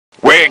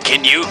Where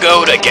can you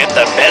go to get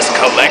the best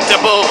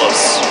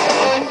collectibles?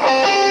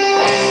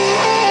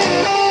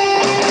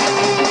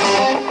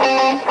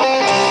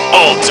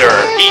 Alter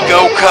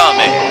Ego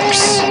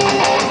Comics.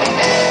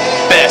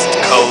 Best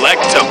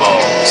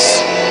collectibles.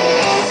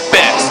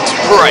 Best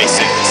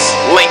prices.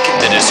 Link in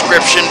the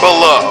description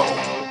below.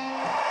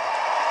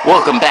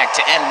 Welcome back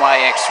to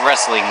NYX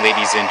Wrestling,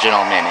 ladies and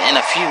gentlemen. In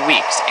a few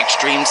weeks,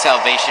 Extreme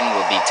Salvation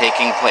will be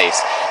taking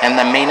place, and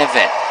the main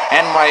event,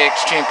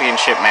 NYX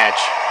Championship match,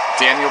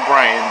 Daniel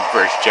Bryan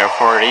versus Jeff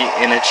Hardy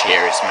in a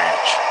chairs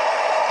match.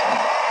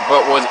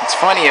 But what's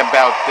funny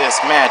about this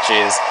match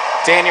is,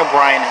 Daniel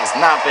Bryan has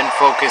not been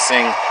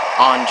focusing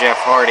on Jeff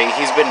Hardy.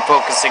 He's been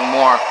focusing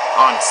more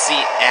on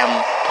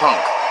CM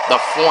Punk, the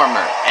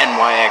former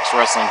NYX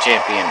Wrestling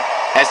Champion.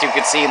 As you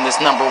can see in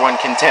this #1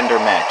 contender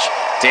match,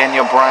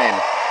 Daniel Bryan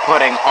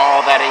putting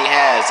all that he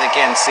has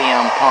against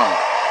CM Punk,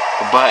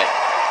 but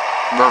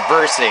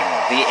reversing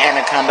the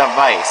Anaconda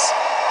Vice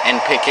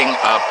and picking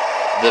up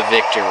the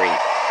victory.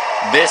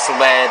 This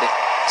led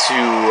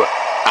to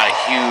a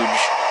huge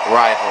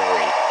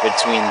rivalry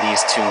between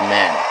these two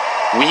men.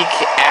 Week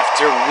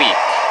after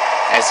week,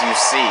 as you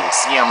see,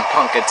 CM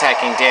Punk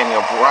attacking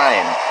Daniel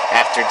Bryan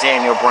after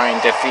Daniel Bryan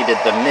defeated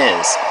The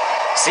Miz.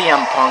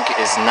 CM Punk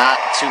is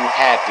not too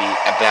happy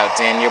about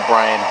Daniel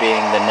Bryan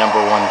being the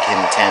 #1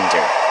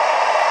 contender.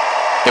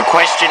 The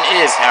question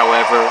is,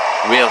 however,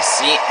 will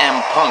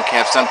CM Punk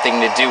have something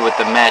to do with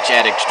the match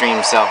at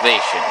Extreme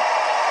Salvation?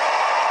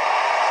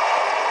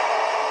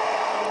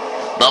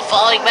 The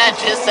following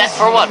match is set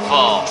for one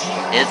fall.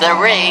 In the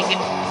ring,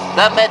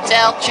 the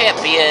Mattel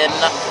Champion,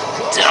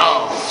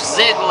 Dolph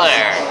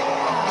Ziggler.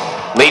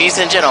 Ladies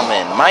and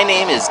gentlemen, my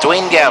name is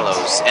Dwayne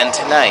Gallows, and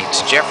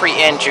tonight, Jeffrey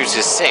Andrews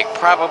is sick,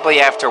 probably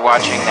after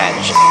watching that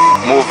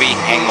movie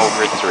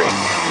Hangover 3.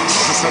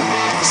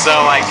 So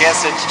I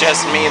guess it's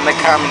just me in the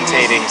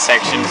commentating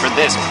section for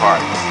this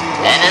part.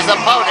 And his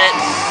opponent,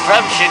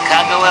 from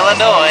Chicago,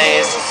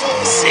 Illinois,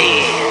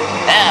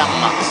 CM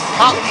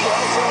Punk.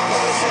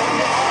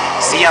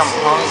 CM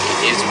Punk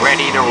is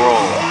ready to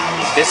roll.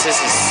 This is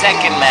his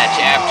second match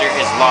after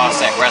his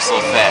loss at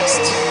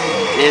WrestleFest.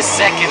 His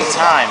second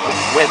time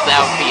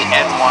without the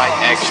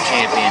NYX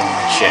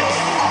Championship.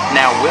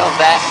 Now, will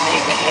that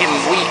make him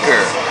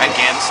weaker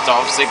against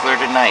Dolph Ziggler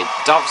tonight?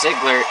 Dolph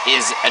Ziggler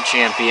is a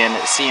champion,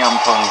 CM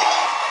Punk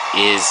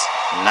is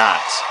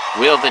not.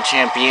 Will the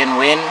champion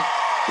win?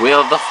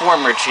 Will the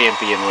former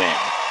champion win?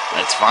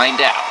 Let's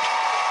find out.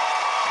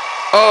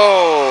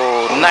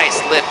 Oh,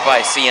 nice lift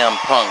by CM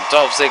Punk.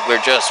 Dolph Ziggler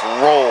just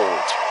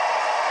rolled.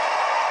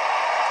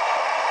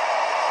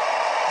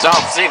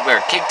 Dolph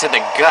Ziggler, kick to the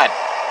gut.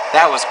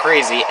 That was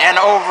crazy. And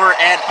over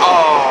and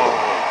oh.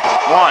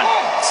 1,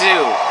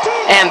 2.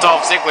 And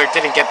Dolph Ziggler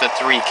didn't get the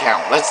 3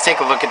 count. Let's take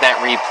a look at that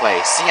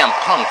replay. CM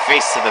Punk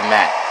face to the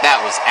mat.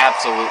 That was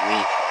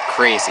absolutely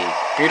crazy.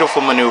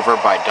 Beautiful maneuver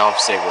by Dolph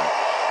Ziggler.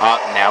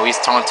 Now he's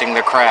taunting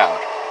the crowd.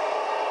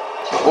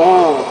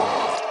 Ooh.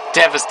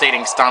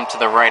 Devastating stomp to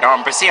the right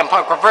arm. But CM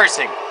Punk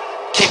reversing.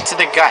 Kick to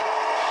the gut.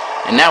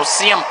 And now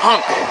CM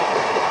Punk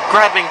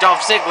grabbing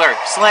Dolph Ziggler,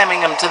 slamming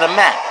him to the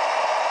mat.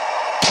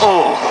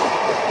 Oh.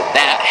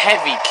 That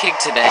heavy kick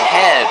to the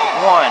head.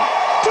 1,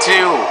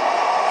 2,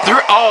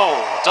 3. Oh,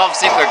 Dolph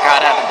Ziggler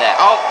got out of that.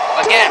 Oh,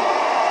 again.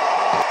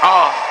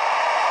 Oh,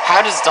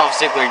 how does Dolph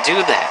Ziggler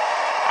do that?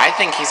 I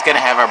think he's going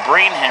to have a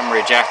brain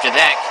hemorrhage after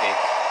that kick.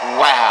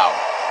 Wow.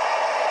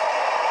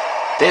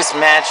 This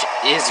match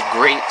is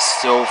great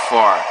so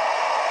far.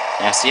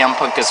 Now CM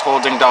Punk is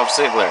holding Dolph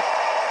Ziggler.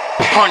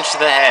 Punch to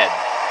the head.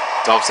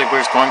 Dolph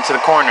Ziggler's going to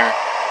the corner.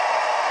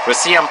 But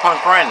CM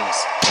Punk runs.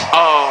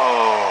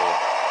 Oh.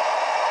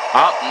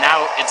 Oh,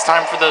 now it's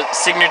time for the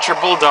signature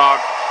Bulldog.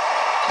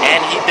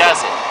 And he does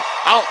it.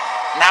 Oh,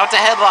 now it's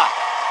a headlock.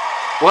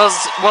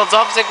 Will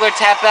Dolph Ziggler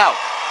tap out?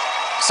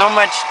 So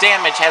much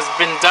damage has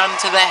been done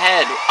to the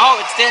head. Oh,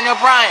 it's Daniel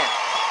Bryan.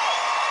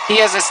 He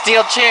has a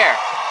steel chair.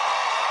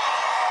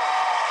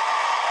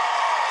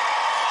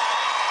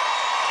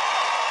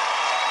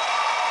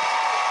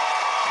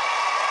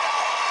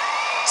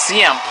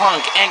 CM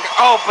Punk anger.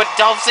 Oh, but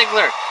Dolph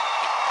Ziggler.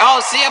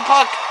 Oh, CM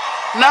Punk.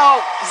 No,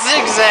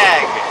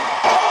 zigzag.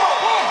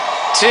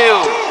 2,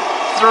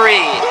 3,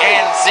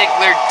 and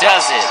Ziggler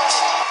does it.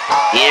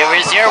 Here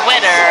is your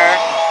winner,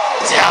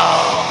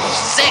 Dolph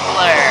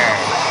Ziggler.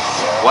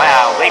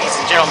 Wow, ladies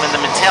and gentlemen,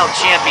 the Mattel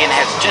Champion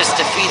has just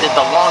defeated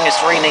the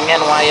longest reigning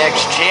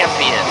NYX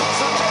Champion.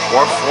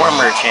 Or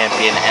former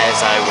champion,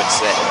 as I would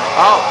say.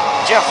 Oh,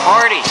 Jeff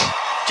Hardy.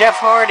 Jeff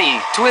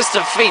Hardy, twist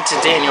of fate to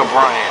Daniel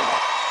Bryan.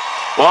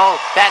 Well,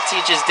 that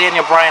teaches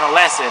Daniel Bryan a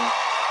lesson.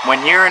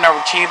 When you're in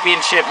a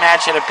championship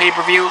match at a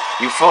pay-per-view,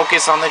 you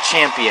focus on the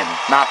champion,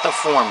 not the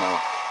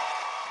former.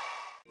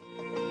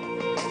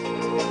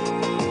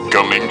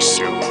 Coming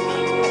soon,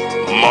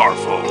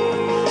 Marvel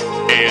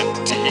and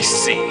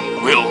DC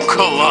will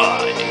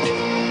collide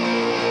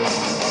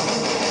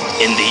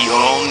in the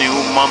all-new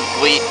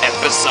monthly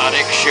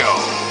episodic show,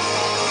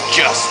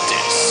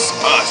 Justice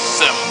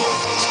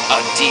Assembled,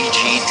 a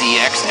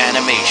DGDX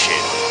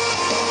animation,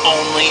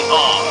 only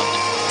on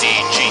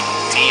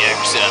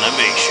DGDX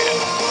animation.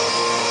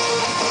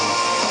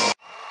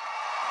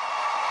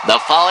 The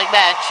following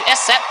match is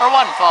set for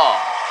one fall.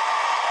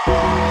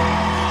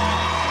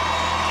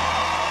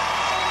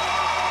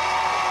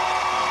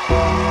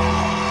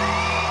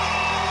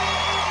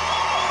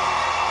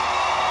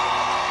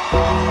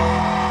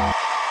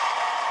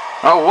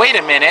 Oh, wait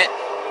a minute.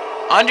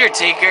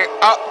 Undertaker?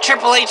 Oh,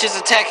 Triple H is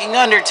attacking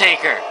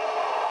Undertaker.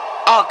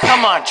 Oh,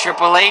 come on,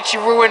 Triple H.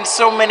 You ruined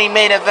so many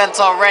main events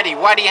already.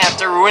 Why do you have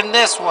to ruin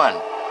this one?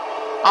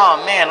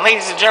 Oh, man,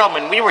 ladies and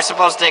gentlemen, we were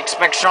supposed to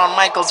expect Shawn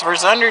Michaels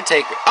versus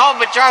Undertaker. Oh,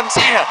 but John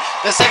Cena,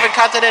 the 7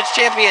 Continents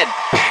champion,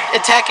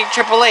 attacking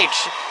Triple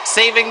H,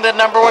 saving the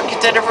 #1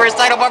 contender for his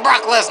title by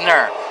Brock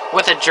Lesnar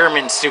with a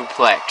German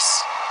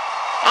suplex.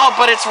 Oh,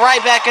 but it's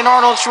Ryback and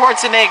Arnold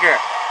Schwarzenegger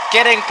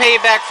getting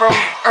payback from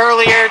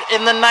earlier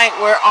in the night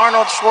where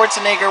Arnold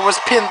Schwarzenegger was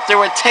pinned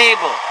through a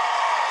table.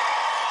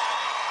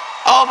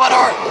 Oh, but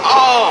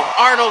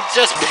Arnold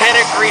just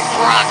pedigreed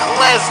Brock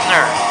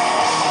Lesnar.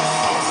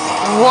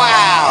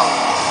 Wow.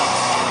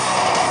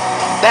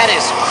 That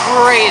is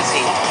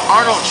crazy.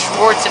 Arnold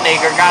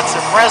Schwarzenegger got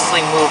some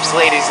wrestling moves,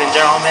 ladies and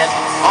gentlemen.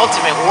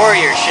 Ultimate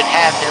Warrior should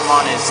have him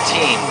on his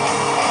team.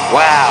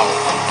 Wow.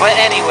 But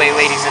anyway,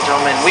 ladies and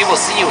gentlemen, we will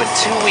see you in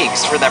 2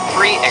 weeks for the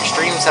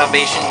pre-Extreme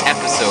Salvation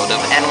episode of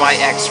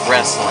NYX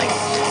Wrestling.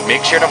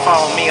 Make sure to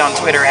follow me on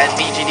Twitter at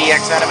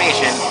DGDX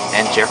Animation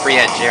and Jeffrey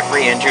at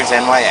Jeffrey Andrews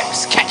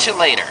NYX. Catch you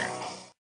later.